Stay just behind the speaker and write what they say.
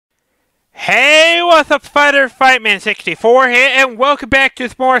What's up, Fighter? Fightman64 here, and welcome back to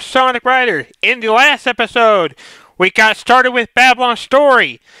some more Sonic Riders. In the last episode, we got started with Babylon's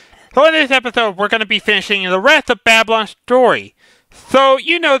story. So in this episode, we're going to be finishing the rest of Babylon's story. So,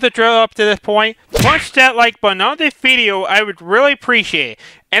 you know the drill up to this point. Punch that like button on this video, I would really appreciate it.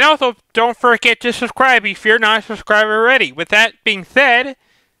 And also, don't forget to subscribe if you're not a subscriber already. With that being said,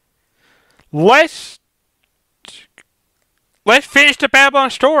 let's finish the Babylon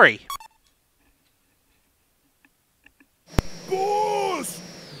story. Boss!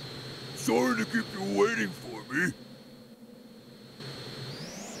 Sorry to keep you waiting for me.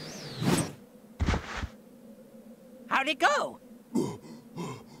 How'd it go?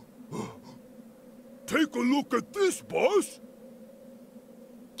 Take a look at this, boss.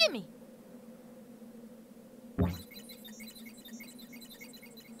 Gimme.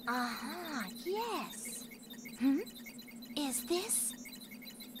 Yes. Is this?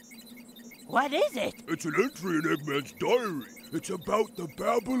 What is it? It's an entry in Eggman's diary. It's about the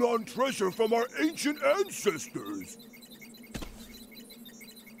Babylon treasure from our ancient ancestors.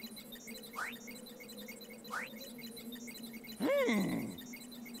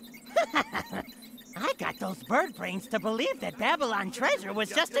 I got those bird brains to believe that Babylon treasure was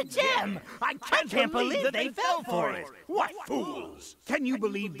just a gem. I can't believe that they fell for it. What fools! Can you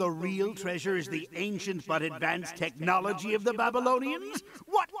believe the real treasure is the ancient but advanced technology of the Babylonians?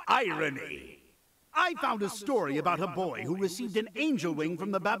 What irony! I found a story about a boy who received an angel wing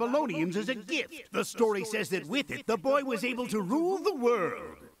from the Babylonians as a gift. The story says that with it, the boy was able to rule the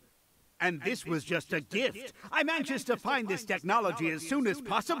world. And this was just a gift. I'm anxious to find this technology as soon as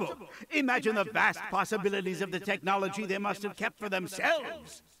possible. Imagine the vast possibilities of the technology they must have kept for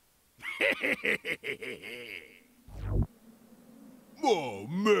themselves. Oh,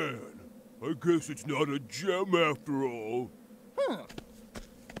 man. I guess it's not a gem after all.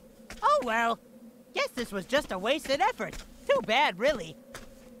 Oh well. Guess this was just a wasted effort. Too bad, really.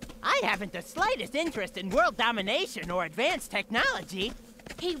 I haven't the slightest interest in world domination or advanced technology.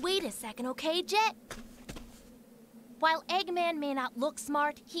 Hey, wait a second, okay, Jet? While Eggman may not look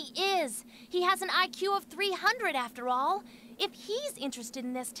smart, he is. He has an IQ of 300 after all. If he's interested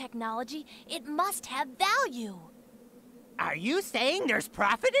in this technology, it must have value. Are you saying there's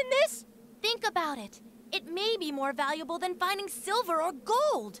profit in this? Think about it. It may be more valuable than finding silver or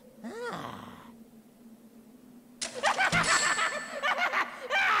gold.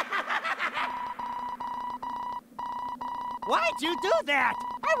 Why'd you do that?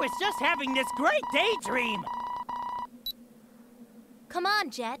 I was just having this great daydream. Come on,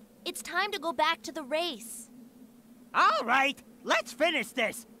 Jet. It's time to go back to the race. All right, let's finish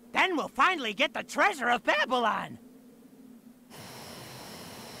this. Then we'll finally get the treasure of Babylon.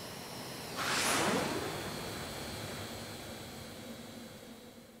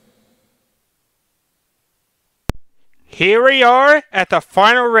 Here we are at the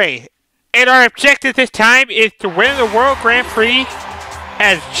final race. And our objective this time is to win the World Grand Prix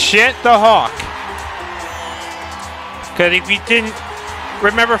as Jet the Hawk. Because if you didn't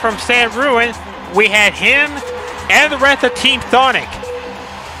remember from Sand Ruin, we had him and the rest of Team Sonic.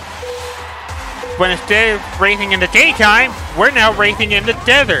 But instead of racing in the daytime, we're now racing in the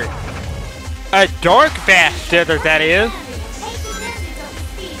desert. A dark, vast desert, that is.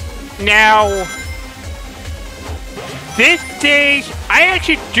 Now, this stage, I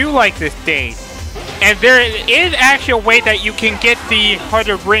actually do like this stage. And there is actually a way that you can get the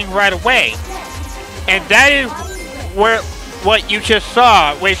 100 ring right away. And that is what you just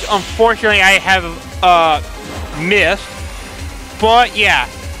saw, which unfortunately I have missed. But yeah.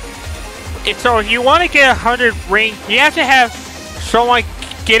 So if you want to get 100 rings, you have to have someone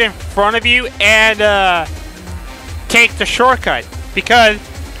get in front of you and take the shortcut. Because,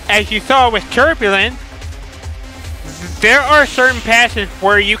 as you saw with Turbulence, there are certain passages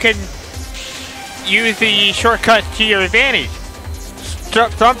where you can use the shortcuts to your advantage.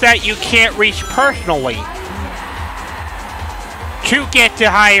 Some that you can't reach personally to get to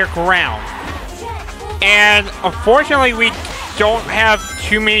higher ground. And unfortunately we don't have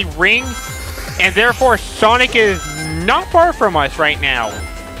too many rings, and therefore Sonic is not far from us right now.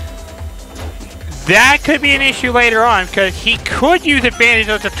 That could be an issue later on, because he could use advantage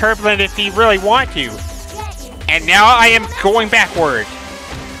of the Turbulence if he really wants to. And now I am going backwards.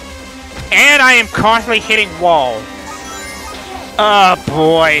 And I am constantly hitting walls. Oh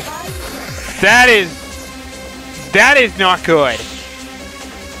boy. That is not good.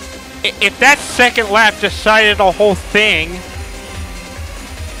 If that second lap decided the whole thing,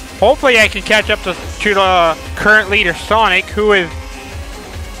 hopefully I can catch up to the current leader Sonic, who is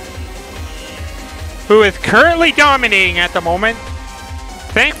currently dominating at the moment.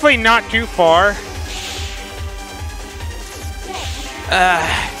 Thankfully not too far.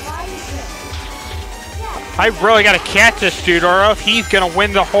 I really gotta catch this dude, or else he's gonna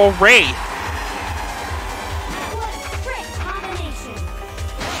win the whole race.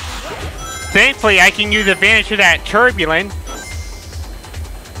 Thankfully, I can use advantage of that turbulence.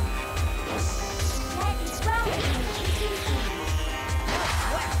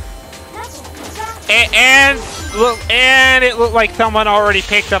 And it looked like someone already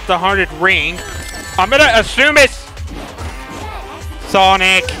picked up the 100 ring. I'm gonna assume it's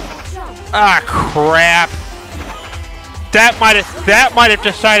Sonic. Ah, crap. That might have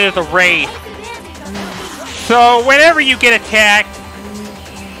decided the race. So whenever you get attacked,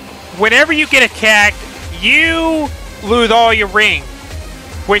 you lose all your rings.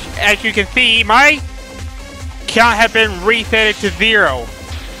 Which, as you can see, my count had been resetted to 0.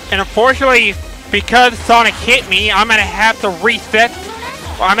 And unfortunately, because Sonic hit me, I'm gonna have to reset.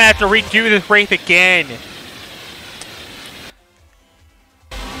 I'm gonna have to redo this race again.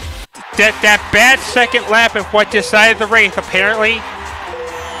 That bad second lap is what decided the race, apparently.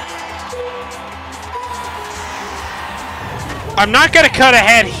 I'm not gonna cut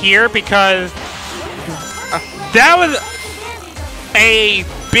ahead here because that was a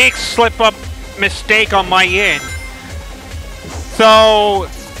big slip-up mistake on my end. So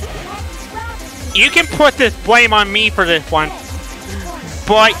you can put this blame on me for this one.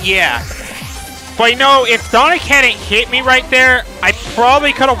 But yeah. But you know, if Sonic hadn't hit me right there, I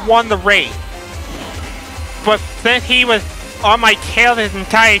probably could have won the race. But since he was on my tail this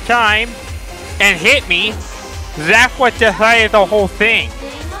entire time and hit me, that's what decided the whole thing.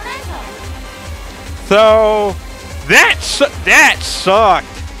 So that sucked,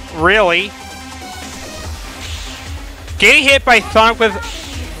 really. Getting hit by Sonic was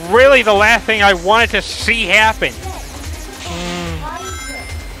really the last thing I wanted to see happen.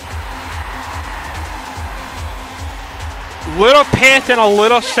 Little pissed and a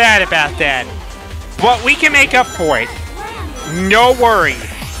little sad about that. But we can make up for it. No worries.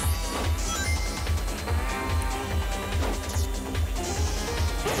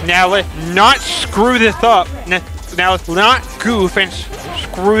 Now let's not screw this up. Now let's not goof and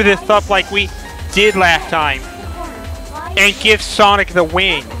screw this up like we did last time. And give Sonic the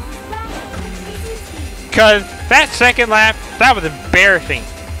win. Because that second lap, that was embarrassing.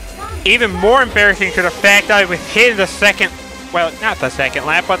 Even more embarrassing to the fact that I was hit in the second, well, not the second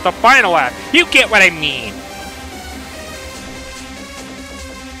lap, but the final lap. You get what I mean.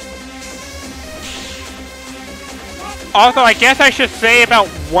 Also, I guess I should say about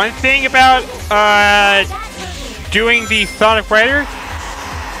one thing about doing the Sonic Riders.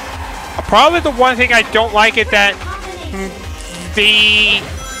 Probably the one thing I don't like is that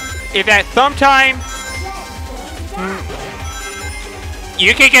sometimes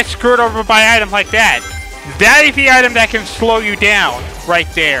you can get screwed over by items like that. That is the item that can slow you down right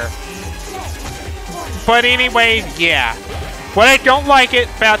there. But anyways, yeah. What I don't like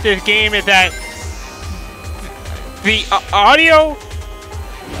about this game is that the audio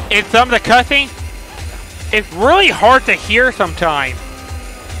in some of the cutscenes is really hard to hear sometimes.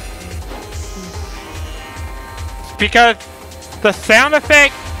 Because the sound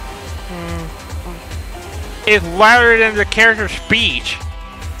effect is louder than the character's speech.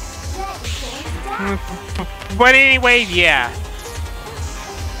 But anyway, yeah.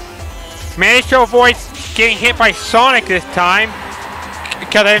 Managed to avoid getting hit by Sonic this time.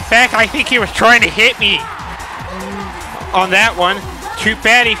 Because in fact, I think he was trying to hit me on that one. Too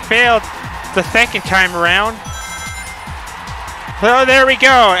bad he failed the second time around. So there we go.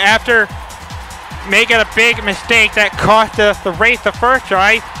 After making a big mistake that cost us the race the first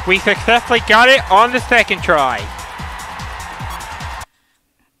try, we successfully got it on the second try.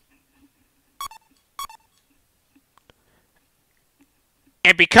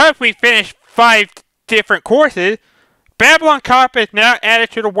 And because we finished 5 different courses, Babylon Cup is now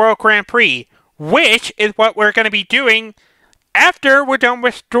added to the World Grand Prix, which is what we're going to be doing after we're done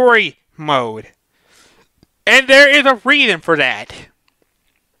with story mode. And there is a reason for that,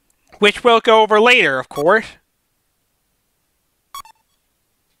 which we'll go over later, of course.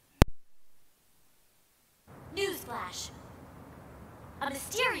 Newsflash. A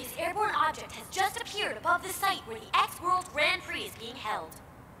mysterious airborne object has just appeared above the site where the X-World Grand Prix is being held.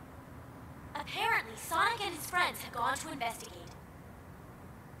 Apparently, Sonic and his friends have gone to investigate.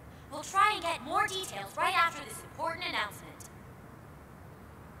 We'll try and get more details right after this important announcement.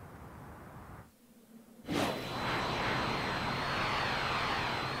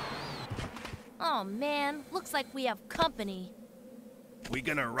 Oh man, looks like we have company. We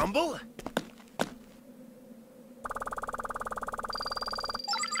gonna rumble?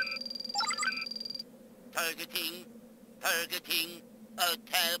 Targeting.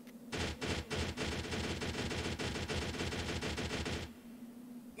 Poop.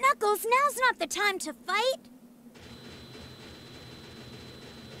 Knuckles, now's not the time to fight.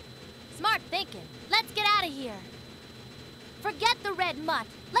 Smart thinking. Let's get out of here. Forget the red mutt.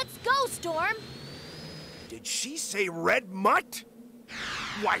 Let's go, Storm. Did she say red mutt?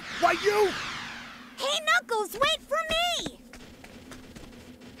 Why you? Hey, Knuckles, wait for me!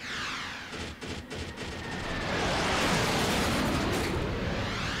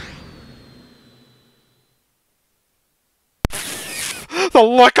 The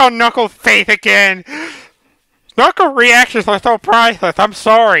look on Knuckles' face again! Knuckles' reactions are so priceless, I'm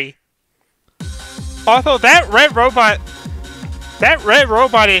sorry. Also, that red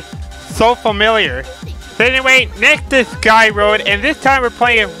robot is so familiar. So anyway, next is Sky Road, and this time we're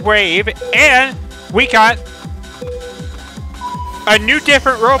playing Wave, and we got a new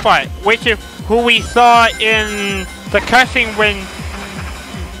different robot, which is who we saw in the cutscene when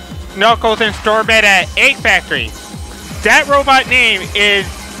Knuckles and Storm met at Egg Factory. That robot name is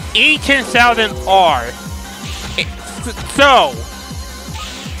E10000R. So,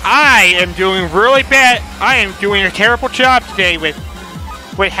 I am doing really bad. I am doing a terrible job today with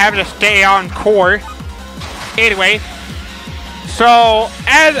having to stay on course. Anyway, so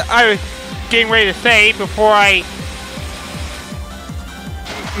as I was getting ready to say before I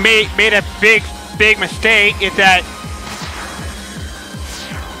made a big mistake, is that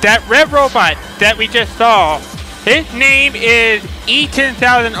red robot that we just saw, his name is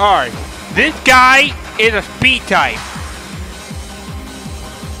E10000R. This guy is a speed type.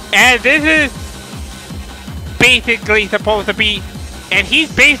 And this is basically supposed to be, and he's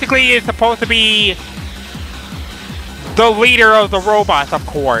basically is supposed to be the leader of the robots, of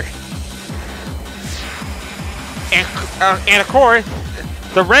course. And of course,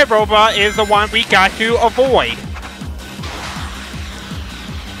 the red robot is the one we got to avoid.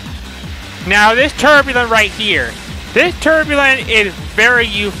 Now this turbulent right here, this turbulent is very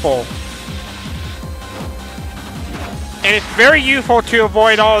useful. And it's very useful to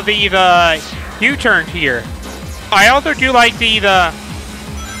avoid all of these U-turns here. I also do like the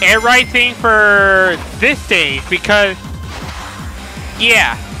air ride thing for this stage because,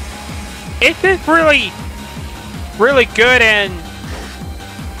 yeah, it's just really good and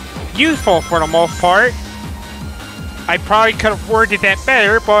useful for the most part. I probably could have worded that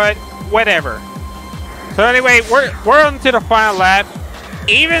better, but whatever. So anyway, we're on to the final lap.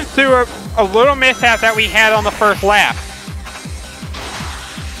 Even through a little mishap that we had on the first lap.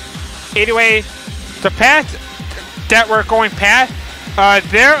 Anyway, the path that we're going past, that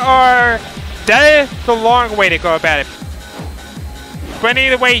is the long way to go about it. But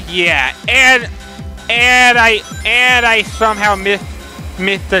either way, yeah, and I somehow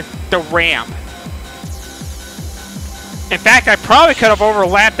missed the ramp. In fact, I probably could have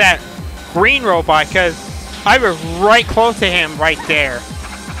overlapped that green robot because I was right close to him right there.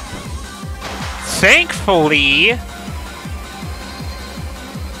 Thankfully,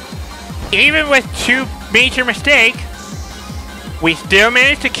 even with two major mistakes, we still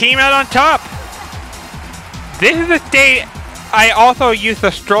managed to come out on top. This is the state I also used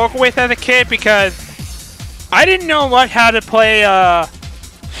to struggle with as a kid because I didn't know how to play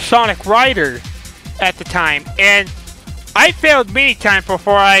Sonic Riders at the time, and I failed many times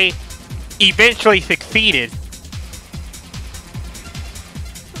before I eventually succeeded.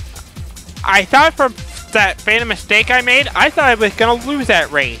 I thought from that fatal mistake I made, I thought I was going to lose that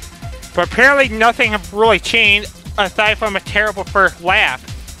race. But apparently nothing has really changed aside from a terrible first lap.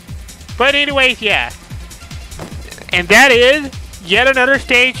 But anyways, yeah. And that is yet another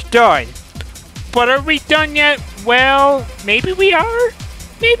stage done. But are we done yet? Well, maybe we are.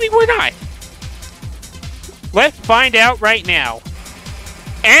 Maybe we're not. Let's find out right now.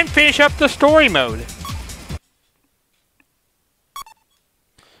 And finish up the story mode.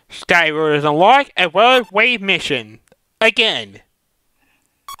 Sky Road is unlocked as well as Wave Mission. Again.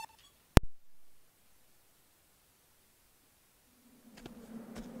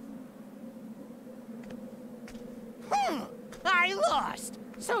 I lost!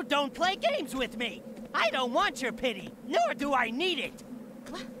 So don't play games with me! I don't want your pity, nor do I need it!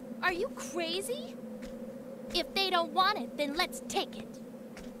 What? Are you crazy? If they don't want it, then let's take it.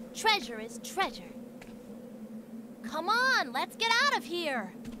 Treasure is treasure. Come on, let's get out of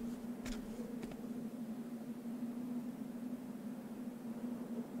here.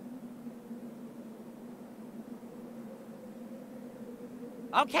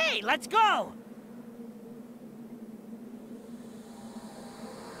 Okay, let's go!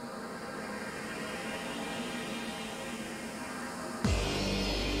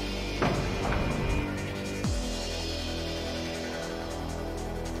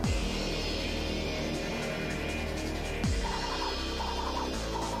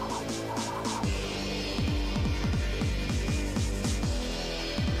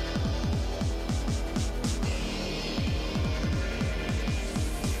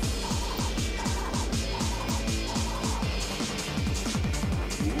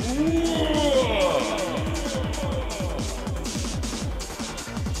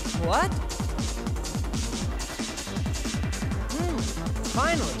 What?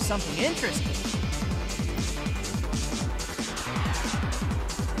 Finally, something interesting.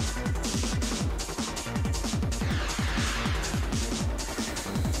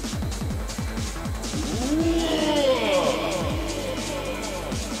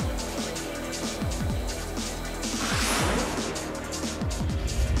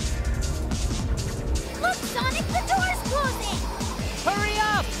 Look, Sonic, the door's closing! Hurry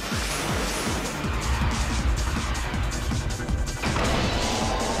up!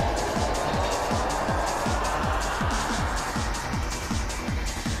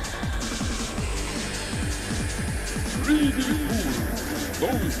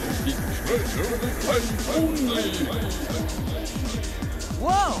 Those who seek treasure will find only.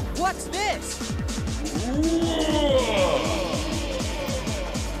 Whoa, what's this?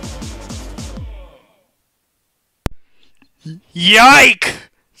 Yike!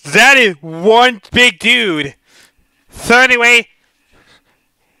 That is one big dude. So anyway,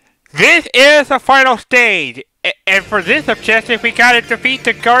 this is the final stage. And for this objective, we gotta defeat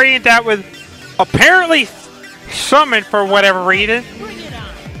the Guardian that was apparently summoned for whatever reason. Bring it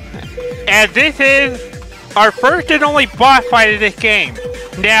on! And this is our first and only boss fight of this game.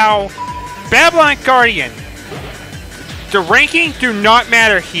 Now, Babylon Guardian. The rankings do not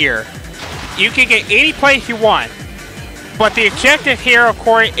matter here. You can get any place you want. But the objective here, of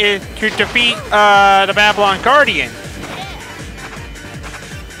course, is to defeat the Babylon Guardian.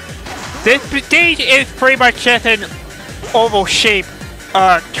 This stage is pretty much just an oval-shaped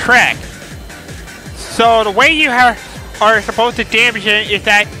track. So the way you are supposed to damage it is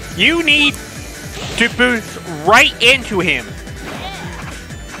that you need to boost right into him.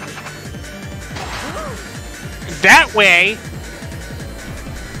 That way,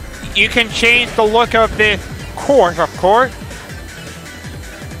 you can change the look of this course, of course.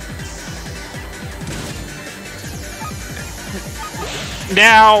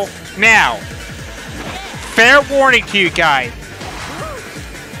 Now, fair warning to you guys.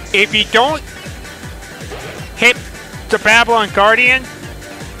 If you don't hit the Babylon Guardian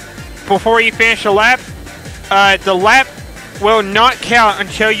before you finish the lap will not count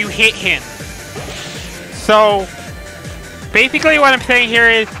until you hit him. So, basically what I'm saying here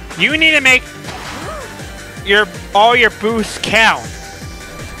is, you need to make all your boosts count.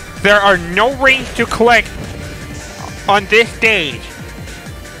 There are no rings to collect on this stage.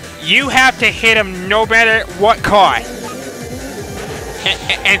 You have to hit him no matter what cost.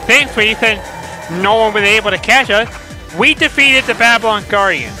 And thankfully, since no one was able to catch us, we defeated the Babylon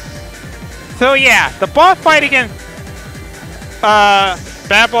Guardian. So yeah, the boss fight against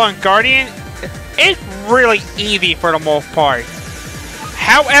Babylon Guardian is really easy for the most part.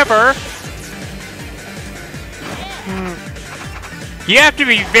 However, you have to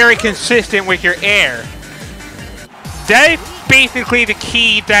be very consistent with your air. That is basically the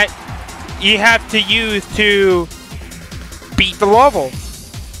key that you have to use to beat the level.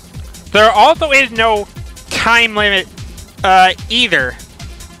 There also is no time limit either.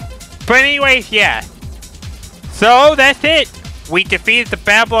 But anyways, yeah. So that's it. We defeated the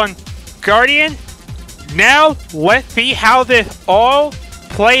Babylon Guardian. Now let's see how this all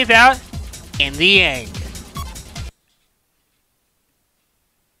plays out in the end.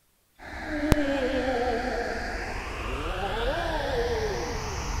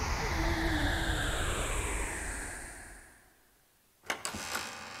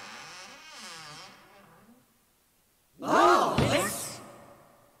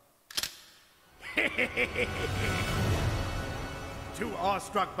 Too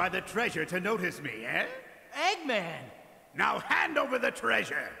awestruck by the treasure to notice me, eh? Eggman! Now hand over the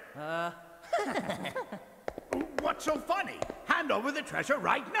treasure! What's so funny? Hand over the treasure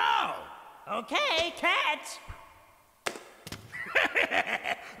right now! Okay, catch!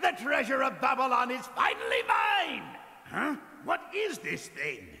 The treasure of Babylon is finally mine! Huh? What is this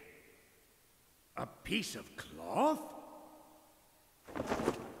thing? A piece of cloth?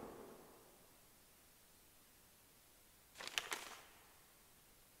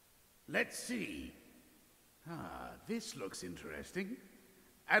 Let's see. This looks interesting.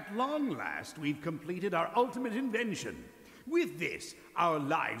 At long last, we've completed our ultimate invention. With this, our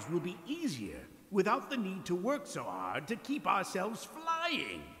lives will be easier without the need to work so hard to keep ourselves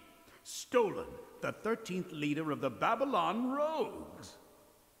flying. Stolen, the 13th leader of the Babylon Rogues.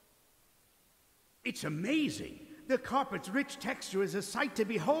 It's amazing. The carpet's rich texture is a sight to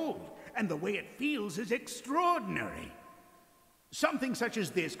behold, and the way it feels is extraordinary. Something such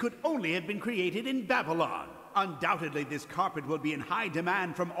as this could only have been created in Babylon. Undoubtedly, this carpet will be in high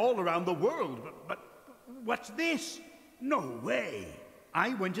demand from all around the world, but what's this? No way.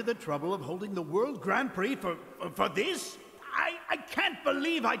 I went to the trouble of holding the World Grand Prix for this? I can't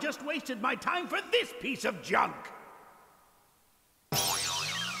believe I just wasted my time for this piece of junk!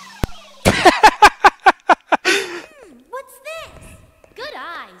 What's this? Good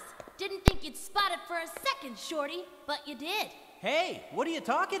eyes. Didn't think you'd spot it for a second, Shorty, but you did. Hey, what are you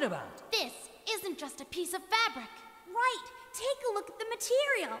talking about? This isn't just a piece of fabric. Right. Take a look at the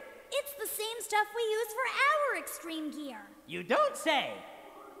material. It's the same stuff we use for our extreme gear. You don't say.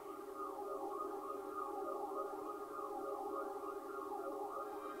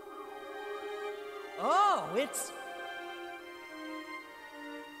 Oh, it's...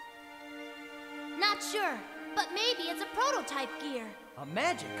 Not sure, but maybe it's a prototype gear. a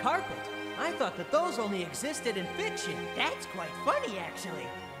magic carpet. I thought that those only existed in fiction. That's quite funny, actually.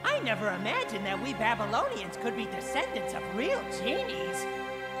 I never imagined that we Babylonians could be descendants of real genies.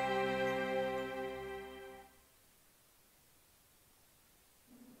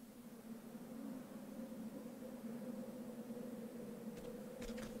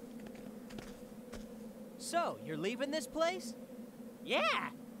 So, you're leaving this place? Yeah,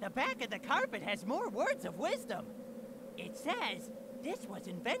 the back of the carpet has more words of wisdom. It says, this was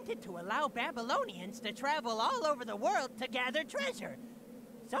invented to allow Babylonians to travel all over the world to gather treasure.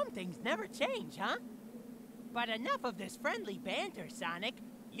 Some things never change, huh? But enough of this friendly banter, Sonic.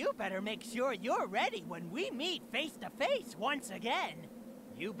 You better make sure you're ready when we meet face to face once again.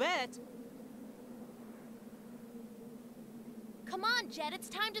 You bet. Come on, Jet, it's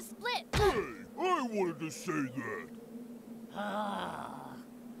time to split. Hey, I wanted to say that. Ah.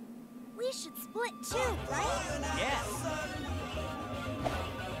 We should split too, right? Yeah.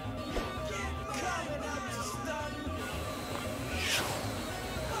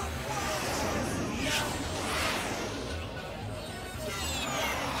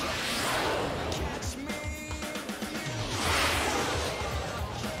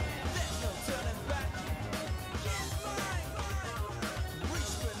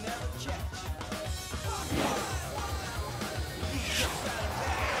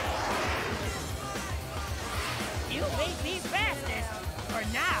 You may be fastest for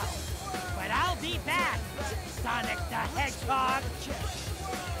now, but I'll be back, Sonic the Hedgehog.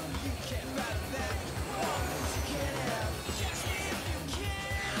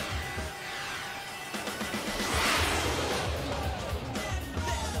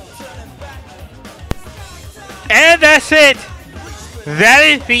 And that's it! That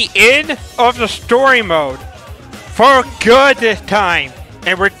is the end of the story mode. For good this time.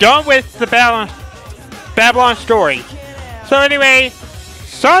 And we're done with the Babylon story. So anyway,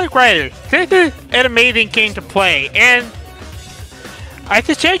 Sonic Riders. This is an amazing game to play. And I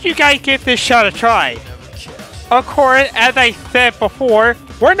suggest you guys give this shot a try. Of course, as I said before,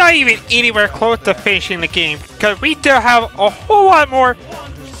 we're not even anywhere close to finishing the game. Because we still have a whole lot more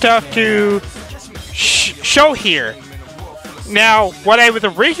stuff to show here. Now, what I was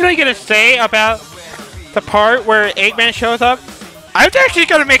originally going to say about the part where Eggman shows up, I was actually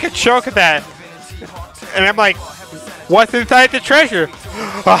going to make a joke of that. And I'm like, what's inside the treasure?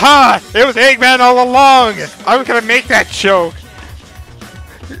 Aha! It was Eggman all along! I was going to make that joke.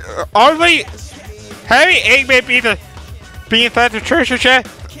 Honestly, having Eggman be inside the treasure chest,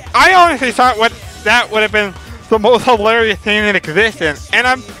 I honestly thought that would have been the most hilarious thing in existence. And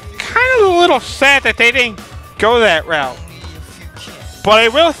I'm kind of a little sad that they didn't go that route. But I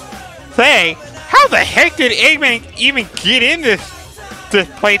will say, how the heck did Eggman even get in this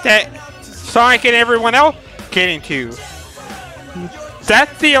place that Sonic and everyone else get into?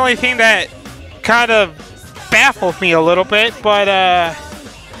 That's the only thing that kind of baffles me a little bit, but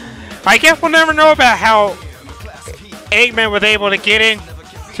I guess we'll never know about how Eggman was able to get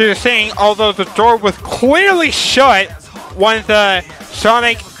into the thing, although the door was clearly shut once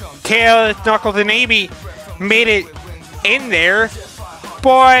Sonic, Tails, Knuckles, and Amy made it in there.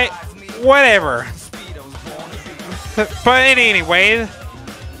 But whatever. But anyway,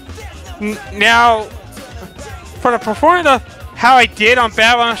 now for the performance of how I did on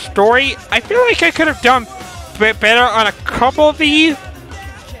Babylon Story, I feel like I could have done a bit better on a couple of these.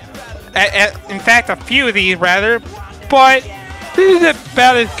 In fact, a few of these rather. But this is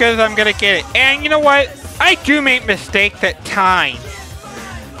about as good as I'm gonna get it. And you know what? I do make mistakes at times.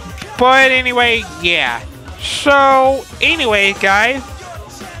 But anyway, yeah. So anyway, guys.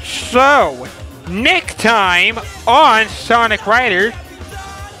 So, next time on Sonic Riders,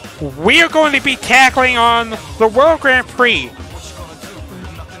 we are going to be tackling on the World Grand Prix.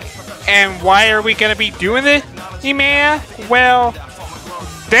 And why are we going to be doing this, you may ask? Well,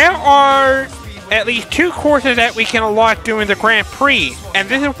 there are at least 2 courses that we can unlock during the Grand Prix. And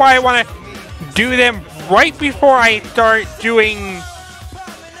this is why I want to do them right before I start doing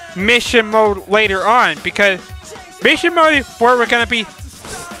mission mode later on, because mission mode is where we're going to be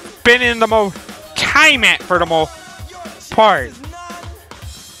spending the most time at for the most part.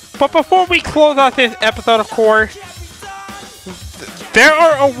 But before we close out this episode, of course, there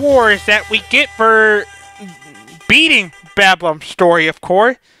are awards that we get for beating Babylon's story, of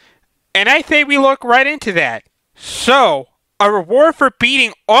course, and I say we look right into that. So, a reward for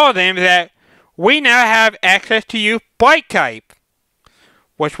beating all of them is that we now have access to use bike type,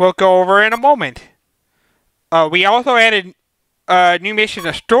 which we'll go over in a moment. We also added a new mission,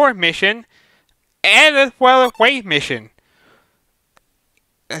 a storm mission, and as well as wave mission.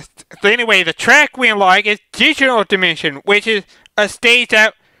 So anyway, the track we unlock is Digital Dimension, which is a stage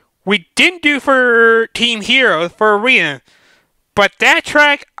that we didn't do for Team Heroes for Arena. But that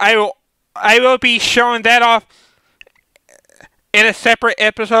track, I will be showing that off in a separate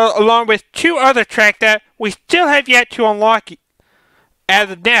episode, along with 2 other tracks that we still have yet to unlock as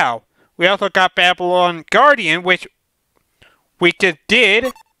of now. We also got Babylon Guardian, which we just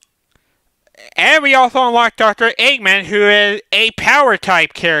did. And we also unlocked Dr. Eggman, who is a power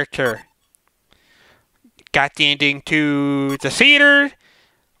type character. Got the ending to the Cedar.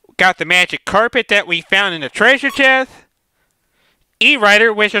 Got the magic carpet that we found in the treasure chest.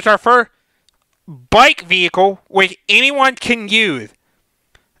 E-Rider, which is our first bike vehicle which anyone can use.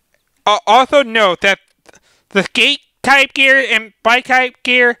 Also note that the skate type gear and bike type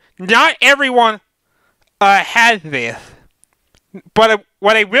gear, not everyone has this. But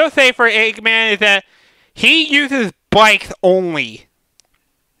what I will say for Eggman is that he uses bikes only.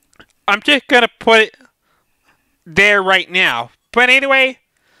 I'm just going to put it there right now. But anyway,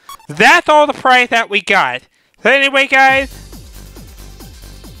 that's all the prize that we got. So anyway, guys,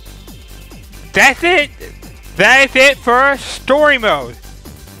 that's it. That is it for story mode.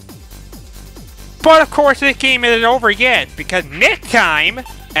 But of course, this game isn't over yet, because next time,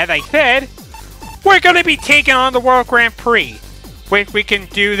 as I said, we're going to be taking on the World Grand Prix, which we can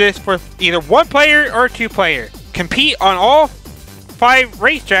do this for either 1 player or 2 player. Compete on all 5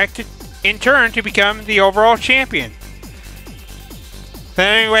 racetracks in turn to become the overall champion. So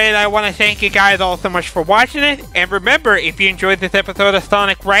anyway, I want to thank you guys all so much for watching it, and remember, if you enjoyed this episode of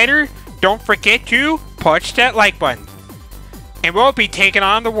Sonic Rider, don't forget to punch that like button. And we'll be taking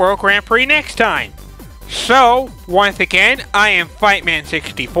on the World Grand Prix next time. So, once again, I am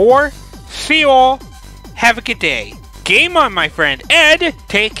Fightman64. See you all. Have a good day. Game on, my friend. And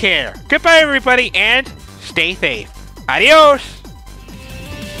take care. Goodbye, everybody, and stay safe. Adios.